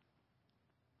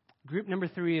 Group number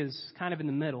 3 is kind of in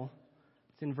the middle.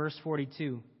 It's in verse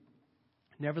 42.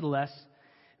 "Nevertheless,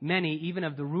 many, even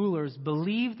of the rulers,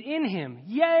 believed in him."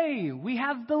 Yay! We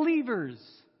have believers.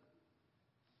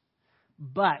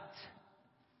 "But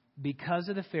because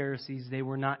of the Pharisees, they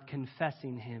were not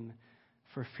confessing him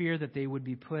for fear that they would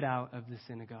be put out of the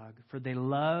synagogue. For they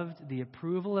loved the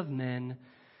approval of men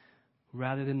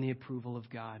rather than the approval of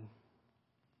God."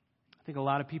 I think a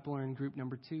lot of people are in group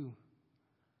number 2.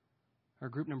 Or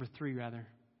group number 3, rather.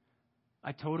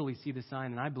 I totally see the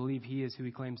sign, and I believe he is who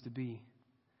he claims to be.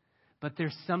 But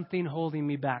there's something holding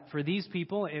me back. For these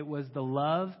people, it was the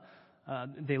love.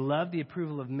 They loved the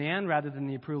approval of man rather than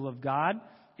the approval of God.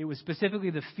 It was specifically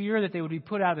the fear that they would be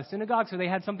put out of the synagogue, so they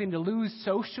had something to lose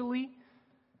socially.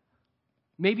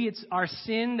 Maybe it's our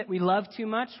sin that we love too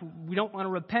much. We don't want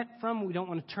to repent from. We don't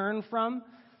want to turn from.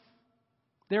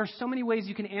 There are so many ways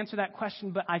you can answer that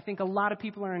question, but I think a lot of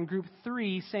people are in group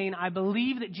 3 saying, I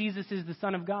believe that Jesus is the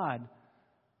Son of God.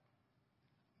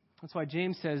 That's why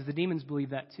James says the demons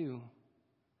believe that too.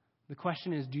 The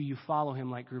question is, do you follow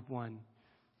him like group 1?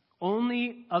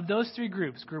 Only of those 3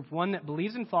 groups, group 1 that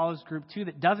believes and follows, group 2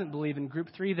 that doesn't believe, and group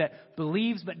 3 that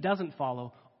believes but doesn't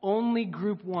follow, only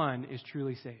group 1 is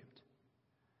truly saved.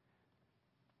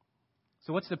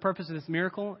 So what's the purpose of this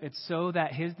miracle? It's so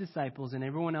that his disciples and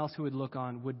everyone else who would look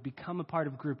on would become a part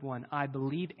of group 1. I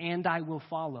believe and I will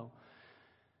follow.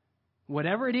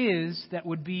 Whatever it is that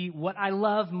would be what I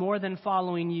love more than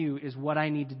following you is what I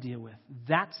need to deal with.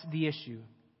 That's the issue.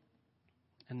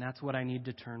 And that's what I need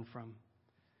to turn from.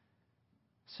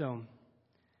 So,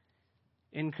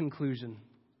 in conclusion,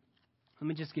 let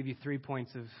me just give you 3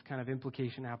 points of kind of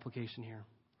implication, application here.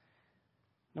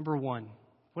 Number 1.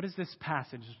 What is this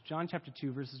passage? John chapter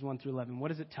 2, verses 1 through 11. What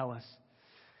does it tell us?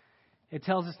 It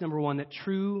tells us, number 1, that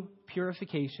true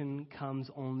purification comes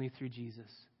only through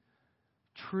Jesus.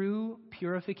 True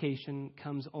purification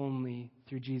comes only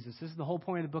through Jesus. This is the whole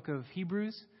point of the book of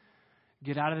Hebrews.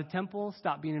 Get out of the temple.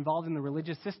 Stop being involved in the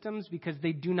religious systems because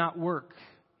they do not work.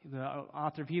 The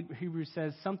author of Hebrews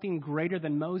says something greater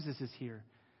than Moses is here.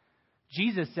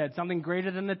 Jesus said something greater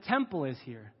than the temple is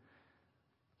here.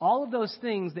 All of those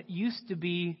things that used to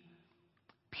be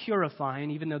purifying,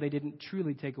 even though they didn't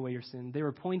truly take away your sin, they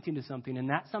were pointing to something,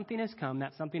 and that something has come.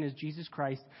 That something is Jesus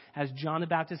Christ, as John the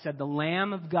Baptist said, the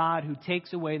Lamb of God who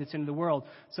takes away the sin of the world.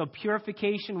 So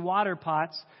purification water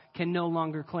pots can no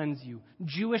longer cleanse you.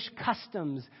 Jewish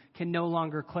customs can no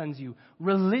longer cleanse you.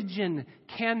 Religion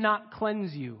cannot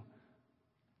cleanse you.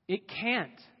 It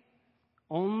can't.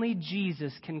 Only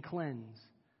Jesus can cleanse.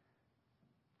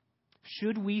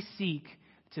 Should we seek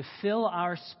to fill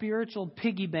our spiritual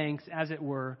piggy banks, as it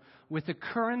were, with the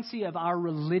currency of our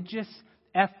religious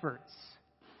efforts,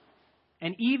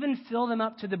 and even fill them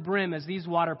up to the brim as these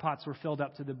water pots were filled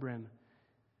up to the brim,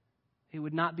 it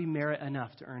would not be merit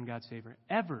enough to earn God's favor.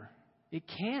 Ever. It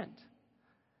can't.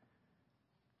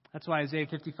 That's why Isaiah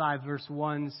 55 verse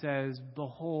 1 says,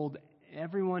 "Behold,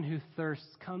 everyone who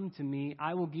thirsts, come to me.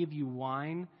 I will give you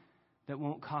wine that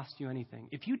won't cost you anything."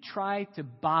 If you try to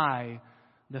buy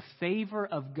the favor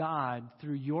of God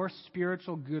through your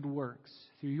spiritual good works,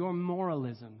 through your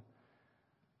moralism,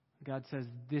 God says,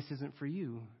 this isn't for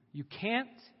you. You can't,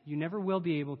 you never will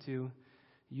be able to.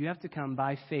 You have to come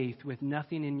by faith with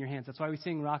nothing in your hands. That's why we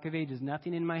sing Rock of Ages.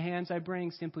 Nothing in my hands I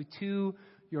bring, simply to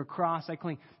your cross I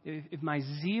cling. If my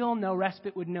zeal no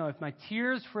respite would know, if my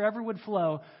tears forever would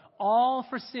flow, all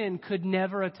for sin could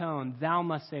never atone. Thou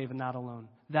must save, and not alone.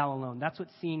 Thou alone. That's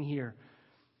what's seen here.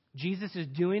 Jesus is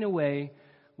doing away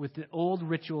with the old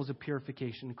rituals of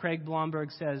purification. Craig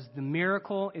Blomberg says, the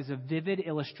miracle is a vivid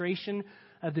illustration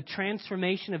of the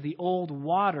transformation of the old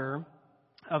water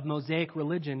of Mosaic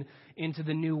religion into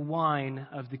the new wine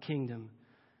of the kingdom.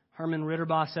 Herman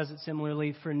Ritterboss says it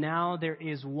similarly, "For now there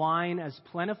is wine as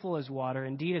plentiful as water,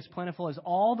 indeed as plentiful as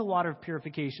all the water of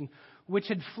purification, which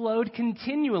had flowed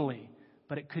continually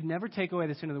but it could never take away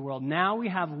the sin of the world. Now we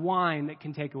have wine that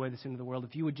can take away the sin of the world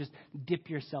if you would just dip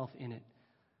yourself in it.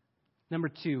 Number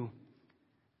 2,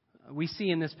 we see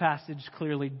in this passage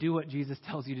clearly, do what Jesus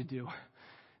tells you to do.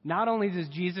 Not only does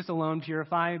Jesus alone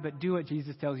purify, but do what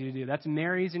Jesus tells you to do. That's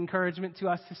Mary's encouragement to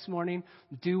us this morning.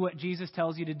 Do what Jesus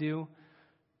tells you to do.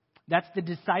 That's the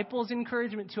disciples'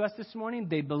 encouragement to us this morning.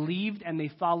 They believed and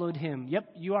they followed him.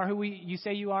 Yep, you are who you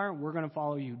say you are. We're going to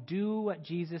follow you. Do what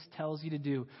Jesus tells you to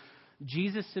do.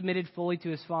 Jesus submitted fully to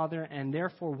his Father, and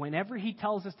therefore, whenever he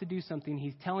tells us to do something,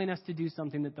 he's telling us to do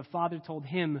something that the Father told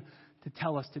him to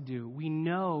tell us to do. We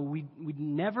know we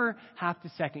never have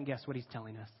to second guess what he's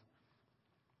telling us.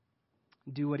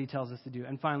 Do what he tells us to do.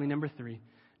 And finally, number 3,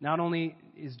 not only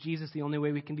is Jesus the only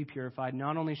way we can be purified,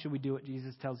 not only should we do what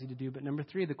Jesus tells you to do, but number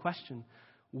 3, the question,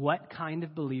 what kind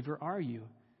of believer are you?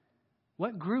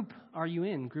 What group are you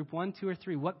in? Group 1, 2, or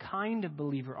 3? What kind of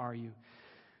believer are you?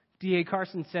 D.A.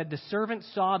 Carson said, the servants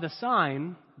saw the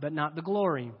sign, but not the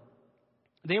glory.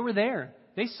 They were there.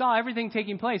 They saw everything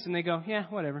taking place, and they go, yeah,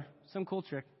 whatever, some cool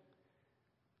trick.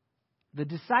 The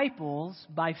disciples,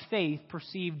 by faith,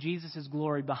 perceived Jesus'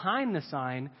 glory behind the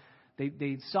sign.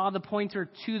 They saw the pointer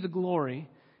to the glory,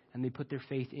 and they put their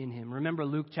faith in him. Remember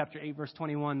Luke chapter 8, verse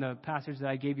 21, the passage that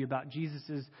I gave you about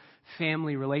Jesus'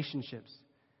 family relationships.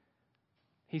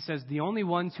 He says, the only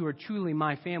ones who are truly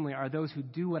my family are those who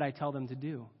do what I tell them to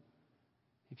do.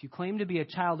 If you claim to be a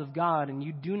child of God and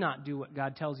you do not do what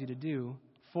God tells you to do,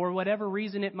 for whatever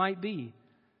reason it might be,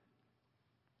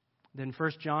 then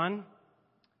 1 John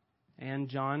and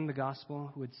John, the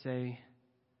gospel, would say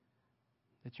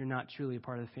that you're not truly a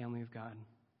part of the family of God.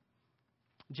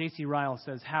 J.C. Ryle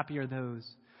says, happy are those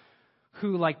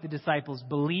who, like the disciples,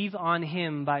 believe on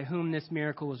him by whom this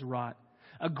miracle was wrought.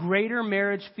 A greater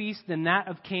marriage feast than that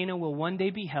of Cana will one day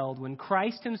be held when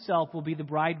Christ himself will be the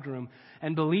bridegroom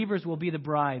and believers will be the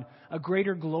bride. A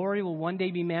greater glory will one day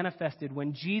be manifested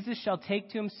when Jesus shall take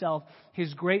to himself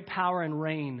his great power and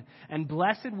reign. And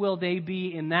blessed will they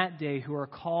be in that day who are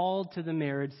called to the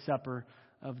marriage supper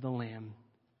of the Lamb.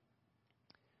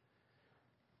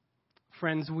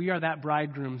 Friends, we are that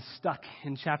bridegroom stuck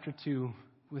in chapter 2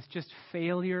 with just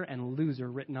failure and loser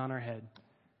written on our head.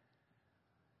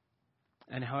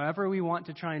 And however we want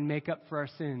to try and make up for our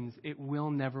sins, it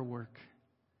will never work.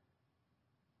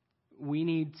 We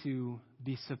need to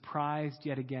be surprised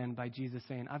yet again by Jesus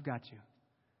saying, I've got you.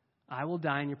 I will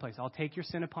die in your place. I'll take your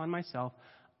sin upon myself.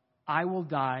 I will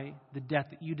die the death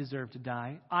that you deserve to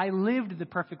die. I lived the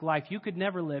perfect life you could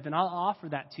never live, and I'll offer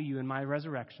that to you in my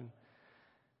resurrection.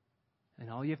 And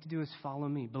all you have to do is follow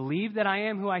me. Believe that I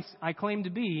am who I claim to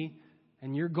be,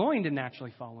 and you're going to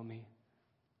naturally follow me.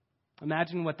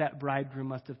 Imagine what that bridegroom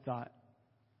must have thought.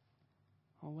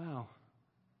 Oh, wow.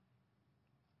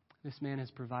 This man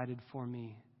has provided for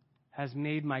me, has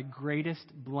made my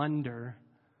greatest blunder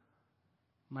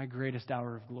my greatest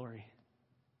hour of glory.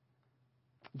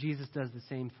 Jesus does the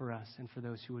same for us and for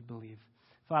those who would believe.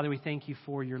 Father, we thank you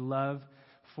for your love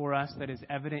for us that is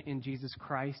evident in Jesus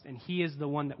Christ, and he is the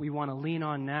one that we want to lean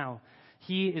on now.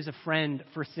 He is a friend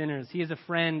for sinners. He is a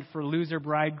friend for loser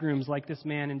bridegrooms like this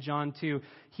man in John 2.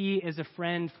 He is a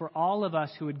friend for all of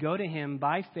us who would go to him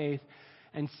by faith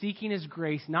and seeking his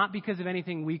grace, not because of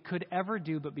anything we could ever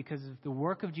do, but because of the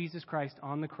work of Jesus Christ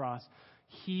on the cross.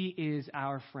 He is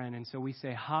our friend. And so we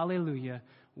say, hallelujah,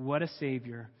 what a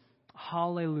Savior.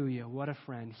 Hallelujah, what a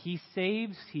friend. He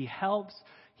saves, he helps,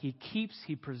 he keeps,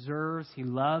 he preserves, he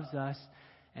loves us,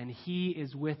 and he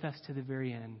is with us to the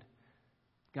very end.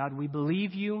 God, we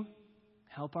believe you.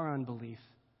 Help our unbelief.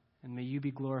 And may you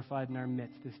be glorified in our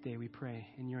midst this day, we pray.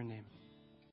 In your name.